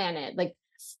save the planet. Like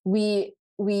we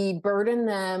burden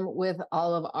them with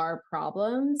all of our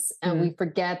problems and we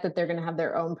forget that they're going to have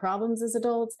their own problems as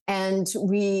adults. And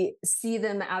we see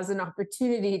them as an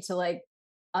opportunity to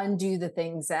undo the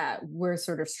things that we're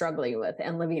sort of struggling with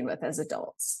and living with as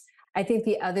adults. I think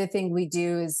the other thing we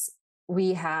do is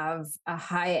we have a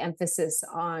high emphasis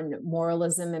on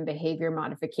moralism and behavior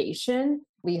modification.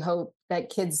 We hope that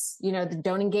kids,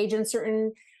 don't engage in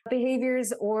certain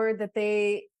behaviors, or that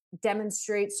they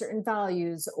demonstrate certain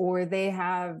values, or they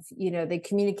have, they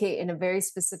communicate in a very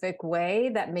specific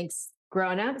way that makes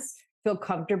grown-ups feel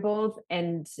comfortable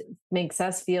and makes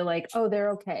us feel like, oh,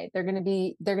 they're okay. They're going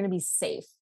to be safe.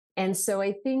 And so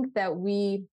I think that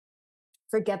we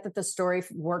forget that the story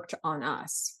worked on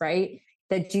us, right?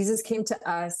 That Jesus came to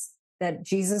us, that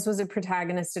Jesus was a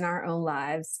protagonist in our own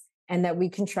lives, and that we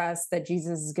can trust that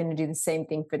Jesus is going to do the same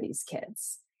thing for these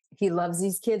kids. He loves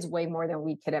these kids way more than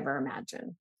we could ever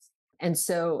imagine. And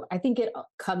so I think it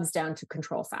comes down to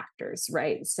control factors,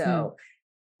 right? So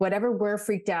whatever we're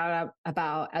freaked out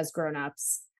about as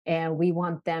grown-ups, and we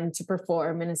want them to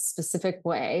perform in a specific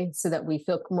way so that we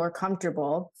feel more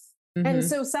comfortable. And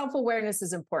so self-awareness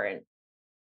is important.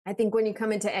 I think when you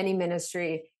come into any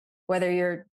ministry, whether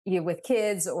you're with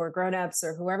kids or grown-ups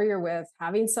or whoever you're with,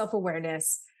 having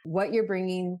self-awareness, what you're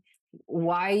bringing,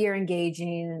 why you're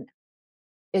engaging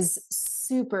is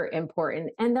super important.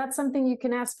 And that's something you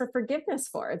can ask for forgiveness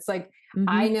for. It's like,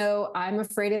 I know I'm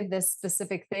afraid of this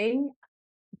specific thing.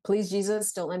 Please,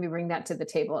 Jesus, don't let me bring that to the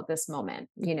table at this moment,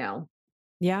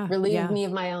 Yeah. relieve me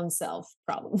of my own self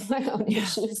problems, my own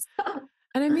issues.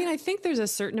 And I mean, I think there's a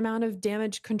certain amount of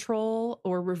damage control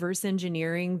or reverse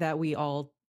engineering that we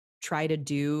all try to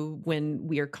do when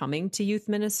we are coming to youth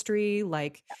ministry.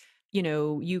 Like,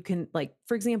 you can, like,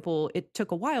 for example, it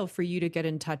took a while for you to get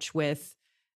in touch with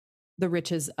the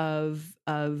riches of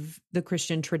the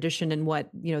Christian tradition and what,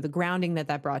 the grounding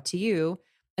that brought to you.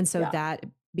 And so that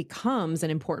becomes an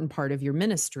important part of your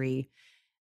ministry.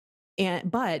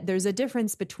 But there's a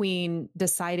difference between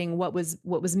deciding what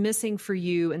was missing for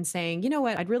you and saying, you know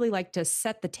what, I'd really like to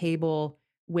set the table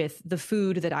with the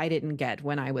food that I didn't get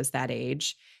when I was that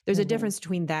age. There's a difference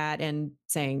between that and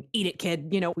saying, eat it, kid.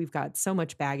 We've got so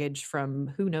much baggage from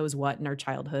who knows what in our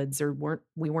childhoods, or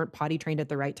we weren't potty trained at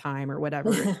the right time, or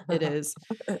whatever it is.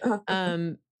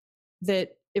 That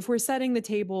if we're setting the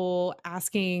table,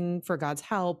 asking for God's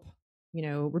help,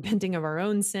 repenting of our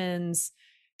own sins,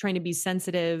 trying to be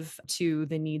sensitive to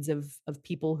the needs of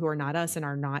people who are not us and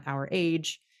are not our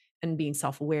age, and being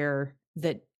self-aware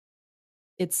that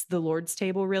it's the Lord's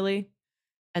table, really,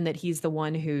 and that he's the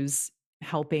one who's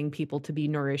helping people to be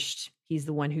nourished. He's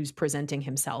the one who's presenting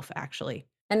himself, actually.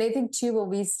 And I think too, when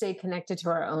we stay connected to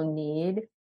our own need,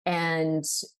 and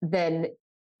then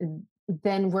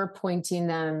we're pointing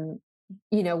them,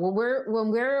 when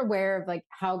we're aware of like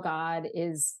how God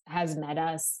has met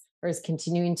us or is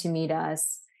continuing to meet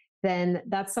us, then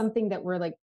that's something that we're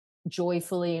like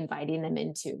joyfully inviting them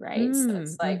into, right? So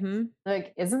it's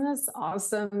like, isn't this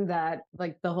awesome that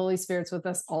like the Holy Spirit's with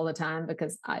us all the time?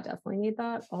 Because I definitely need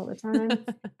that all the time.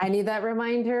 I need that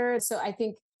reminder. So I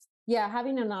think,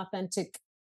 having an authentic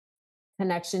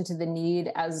connection to the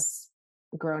need as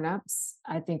grown-ups,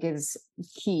 I think is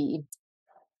key.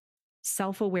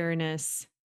 Self-awareness,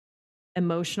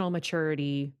 emotional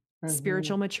maturity,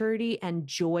 spiritual maturity, and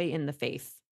joy in the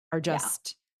faith are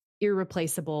just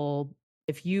irreplaceable.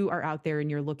 If you are out there and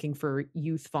you're looking for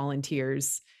youth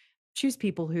volunteers, choose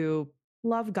people who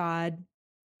love God,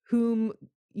 who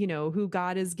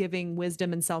God is giving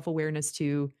wisdom and self-awareness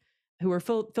to, who are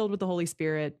filled with the Holy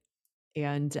Spirit.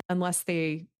 And unless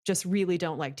they just really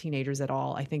don't like teenagers at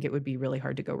all, I think it would be really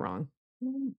hard to go wrong.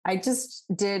 I just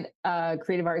did a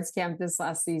creative arts camp this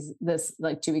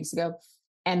like 2 weeks ago,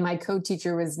 and my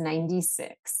co-teacher was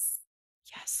 96.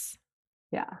 Yes.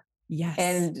 Yeah. Yes.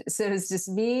 And so it's just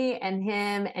me and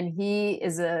him, and he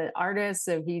is an artist.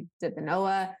 So he did the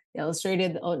Noah,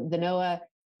 illustrated the Noah,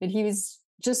 and he was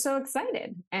just so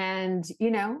excited. And,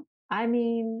 I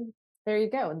mean, there you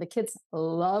go. And the kids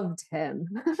loved him.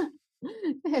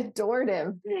 They adored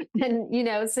him.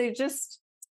 And, so just,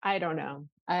 I don't know.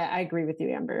 I agree with you,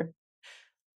 Amber.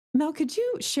 Mel, could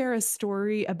you share a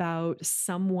story about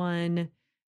someone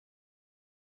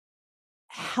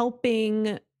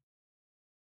helping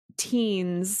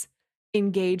teens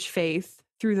engage faith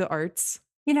through the arts?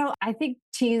 I think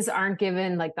teens aren't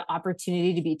given like the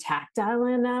opportunity to be tactile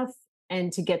enough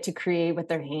and to get to create with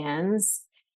their hands.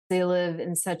 They live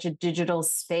in such a digital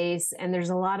space, and there's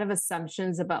a lot of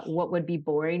assumptions about what would be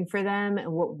boring for them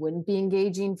and what wouldn't be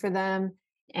engaging for them.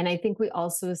 And I think we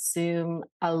also assume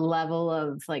a level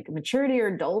of like maturity or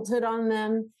adulthood on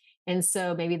them. And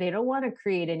so maybe they don't want to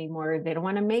create anymore. They don't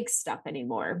want to make stuff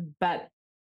anymore. But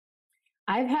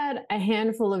I've had a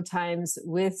handful of times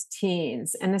with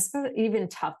teens, and especially even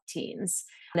tough teens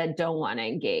that don't want to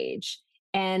engage.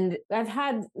 And I've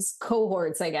had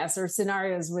cohorts, I guess, or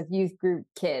scenarios with youth group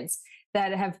kids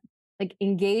that have like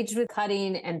engaged with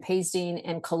cutting and pasting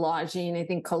and collaging. I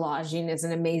think collaging is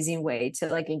an amazing way to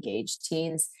like engage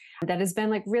teens. That has been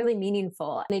like really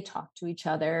meaningful. They talk to each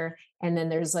other, and then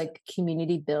there's like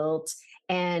community built,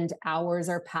 and hours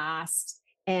are passed,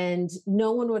 and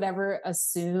no one would ever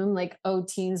assume like, oh,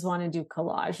 teens want to do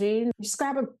collaging. Just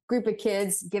grab a group of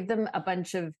kids, give them a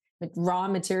bunch of like raw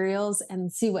materials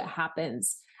and see what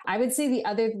happens. I would say the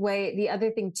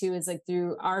other thing too is like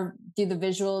through the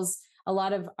visuals, a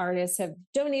lot of artists have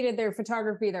donated their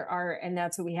photography, their art, and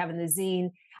that's what we have in the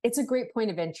zine. It's a great point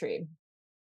of entry.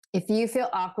 If you feel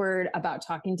awkward about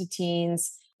talking to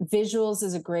teens, visuals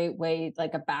is a great way,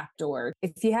 like a backdoor.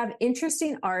 If you have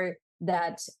interesting art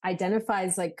that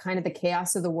identifies like kind of the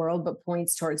chaos of the world, but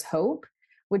points towards hope,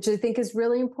 which I think is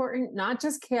really important, not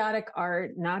just chaotic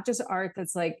art, not just art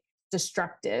that's like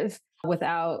destructive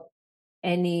without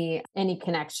any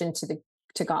connection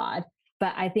to God.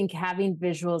 But I think having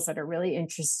visuals that are really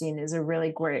interesting is a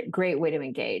really great way to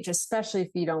engage, especially if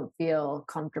you don't feel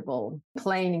comfortable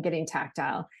playing and getting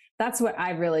tactile. That's what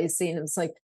I've really seen. It's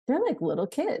like they're like little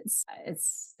kids.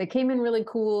 They came in really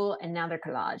cool, and now they're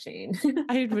collaging.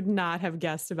 I would not have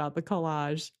guessed about the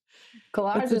collage.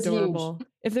 Collage That's is adorable. huge.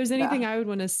 If there's anything Yeah. I would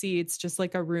want to see, it's just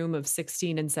like a room of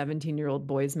 16 and 17-year-old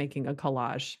boys making a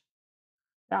collage.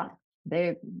 Yeah,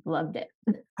 they loved it.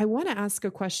 I want to ask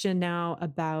a question now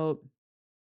about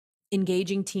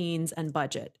engaging teens and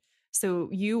budget. So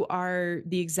you are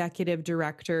the executive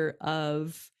director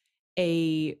of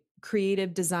a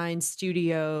creative design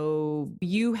studio.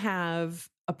 You have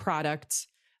a product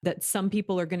that some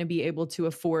people are going to be able to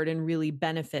afford and really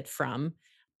benefit from.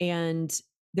 And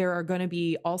there are going to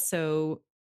be also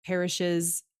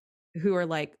parishes who are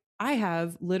like, I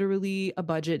have literally a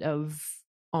budget of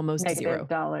almost Negative zero for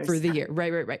dollars. the year.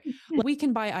 Right. We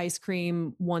can buy ice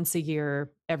cream once a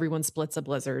year. Everyone splits a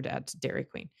blizzard at Dairy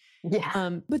Queen.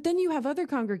 Yeah. But then you have other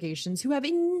congregations who have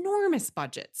enormous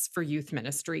budgets for youth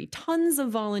ministry, tons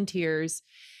of volunteers,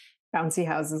 Bouncy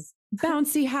houses.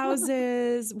 bouncy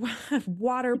houses,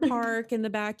 water park in the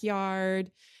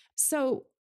backyard. So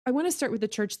I want to start with a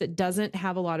church that doesn't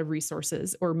have a lot of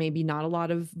resources or maybe not a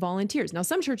lot of volunteers. Now,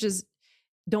 some churches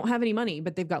don't have any money,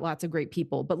 but they've got lots of great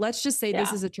people. But let's just say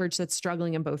this is a church that's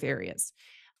struggling in both areas.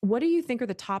 What do you think are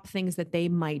the top things that they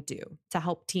might do to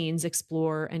help teens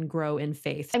explore and grow in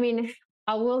faith? I mean,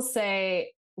 I will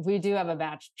say we do have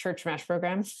a church match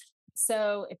program.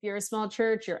 So if you're a small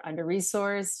church, you're under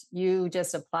resourced, you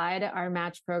just apply to our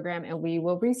match program and we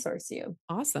will resource you.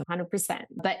 Awesome. 100%.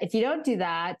 But if you don't do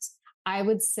that, I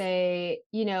would say,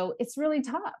 it's really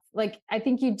tough. Like, I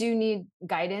think you do need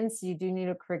guidance. You do need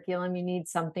a curriculum. You need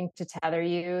something to tether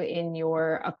you in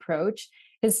your approach,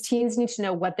 because teens need to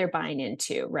know what they're buying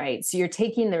into, right? So you're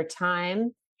taking their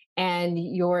time and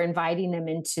you're inviting them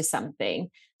into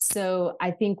something. So I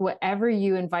think whatever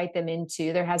you invite them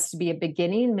into, there has to be a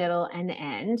beginning, middle, and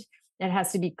end. It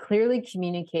has to be clearly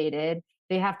communicated.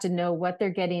 They have to know what they're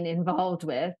getting involved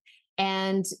with.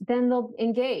 And then they'll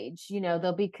engage,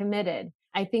 they'll be committed.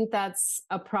 I think that's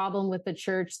a problem with the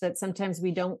church, that sometimes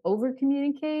we don't over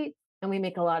communicate and we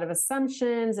make a lot of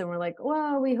assumptions, and we're like,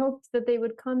 well, we hoped that they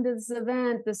would come to this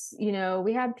event.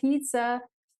 We had pizza.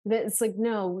 That it's like,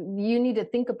 no, you need to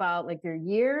think about like your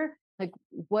year. Like,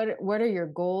 what are your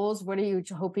goals? What are you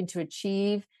hoping to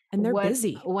achieve? And they're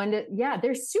busy.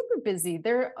 They're super busy.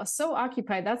 They're so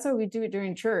occupied. That's why we do it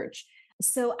during church.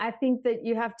 So I think that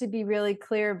you have to be really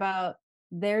clear about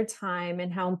their time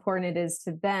and how important it is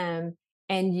to them.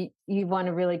 And you want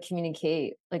to really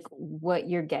communicate like what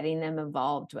you're getting them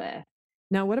involved with.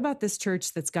 Now, what about this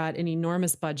church that's got an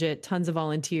enormous budget, tons of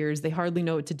volunteers? They hardly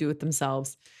know what to do with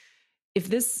themselves.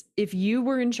 If you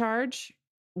were in charge,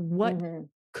 what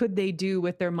could they do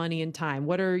with their money and time?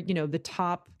 What are, the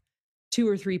top 2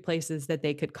 or 3 places that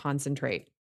they could concentrate?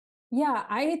 Yeah,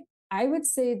 I would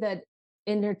say that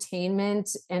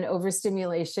entertainment and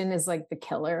overstimulation is like the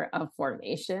killer of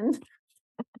formation.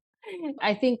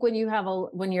 I think when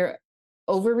you're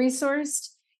over resourced,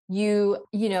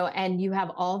 and you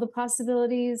have all the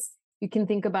possibilities, You can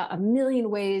think about a million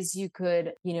ways you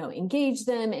could, engage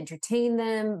them, entertain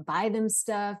them, buy them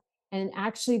stuff. And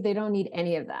actually, they don't need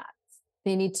any of that.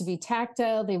 They need to be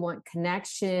tactile. They want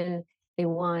connection. They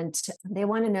want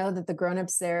to know that the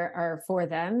grownups there are for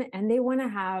them, and they want to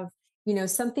have,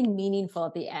 something meaningful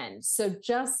at the end. So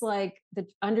just like the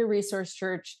under-resourced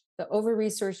church, the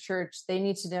over-resourced church, they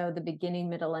need to know the beginning,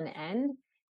 middle, and end.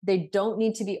 They don't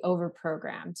need to be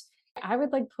over-programmed. I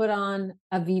would put on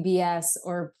a VBS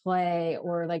or play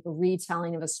or a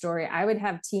retelling of a story. I would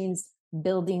have teens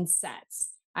building sets.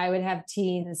 I would have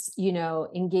teens,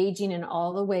 engaging in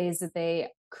all the ways that they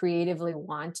creatively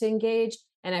want to engage.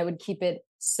 And I would keep it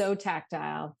so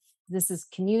tactile. This is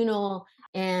communal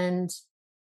and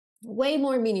way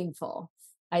more meaningful,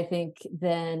 I think,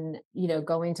 than,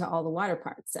 going to all the water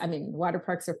parks. I mean, water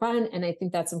parks are fun, and I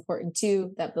think that's important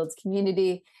too. That builds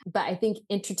community. But I think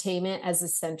entertainment as a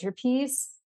centerpiece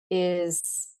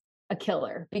is a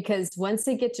killer, because once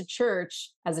they get to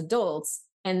church as adults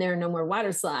and there are no more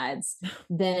water slides,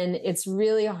 then it's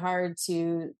really hard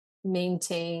to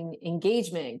maintain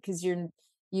engagement, because you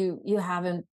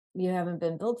haven't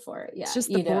been built for it yet. It's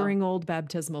just the boring old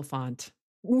baptismal font.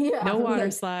 Yeah. No water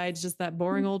slides, just that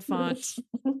boring old font.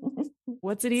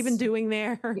 What's it even doing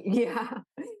there? Yeah.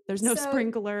 There's no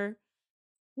sprinkler.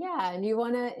 Yeah. And you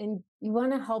want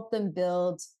to help them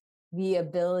build the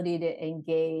ability to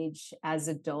engage as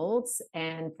adults,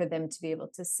 and for them to be able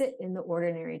to sit in the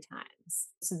ordinary times,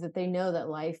 so that they know that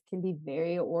life can be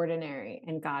very ordinary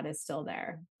and God is still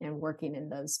there and working in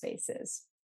those spaces.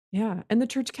 Yeah. And the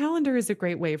church calendar is a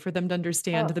great way for them to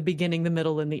understand the beginning, the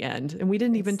middle, and the end. And we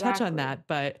didn't even touch on that,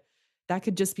 but that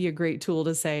could just be a great tool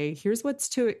to say, here's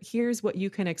what you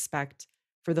can expect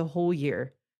for the whole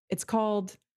year. It's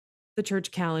called the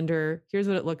church calendar. Here's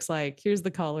what it looks like. Here's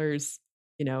the colors,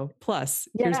 plus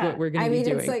here's what we're going to be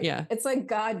doing. It's like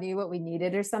God knew what we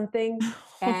needed or something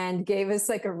and gave us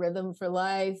a rhythm for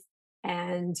life.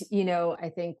 And,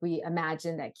 I think we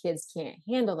imagine that kids can't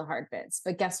handle the hard bits,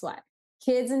 but guess what?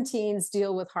 Kids and teens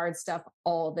deal with hard stuff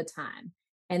all the time,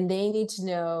 and they need to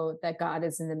know that God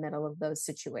is in the middle of those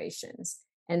situations.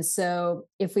 And so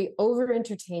if we over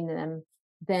entertain them,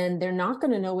 then they're not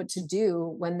going to know what to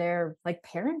do when their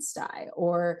parents die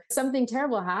or something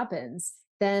terrible happens.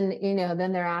 Then,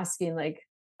 then they're asking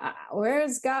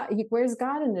where's God? Where's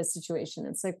God in this situation?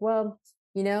 It's well,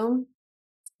 you know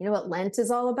what Lent is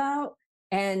all about.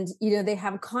 And, they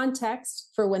have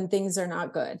context for when things are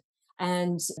not good.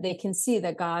 And they can see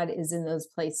that God is in those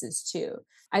places too.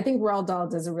 I think Roald Dahl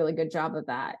does a really good job of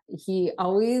that. He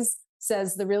always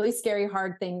says the really scary,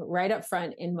 hard thing right up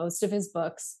front in most of his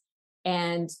books,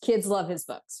 and kids love his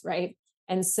books, right?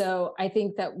 And so I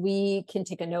think that we can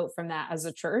take a note from that as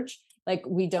a church.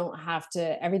 We don't have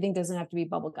to, everything doesn't have to be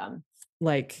bubblegum.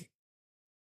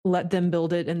 Let them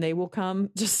build it and they will come.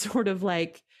 Just sort of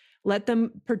let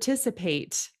them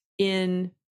participate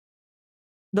in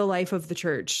the life of the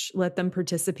church. Let them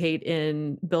participate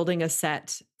in building a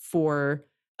set for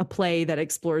a play that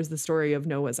explores the story of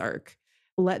Noah's Ark.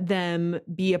 Let them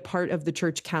be a part of the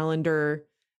church calendar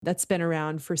that's been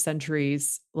around for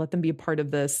centuries. Let them be a part of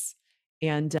this.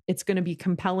 And it's going to be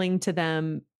compelling to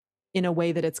them in a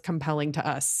way that it's compelling to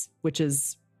us, which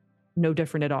is no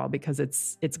different at all, because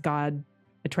it's God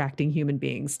attracting human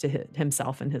beings to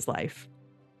himself and his life.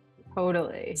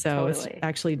 Totally. So It's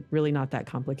actually really not that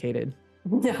complicated.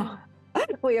 No,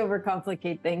 we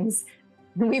overcomplicate things.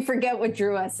 We forget what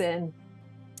drew us in.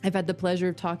 I've had the pleasure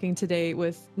of talking today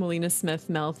with Melina Smith.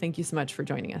 Mel, thank you so much for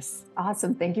joining us.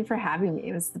 Awesome. Thank you for having me.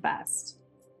 It was the best.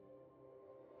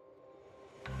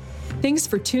 Thanks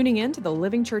for tuning in to the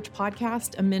Living Church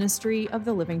Podcast, a ministry of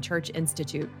the Living Church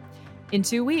Institute. In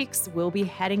 2 weeks, we'll be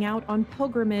heading out on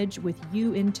pilgrimage with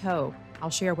you in tow. I'll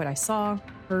share what I saw,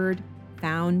 heard,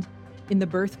 found in the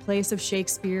birthplace of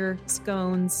Shakespeare,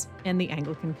 scones, and the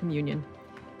Anglican Communion.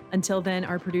 Until then,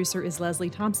 our producer is Leslie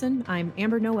Thompson. I'm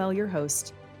Amber Noel, your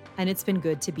host, and it's been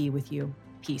good to be with you.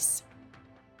 Peace.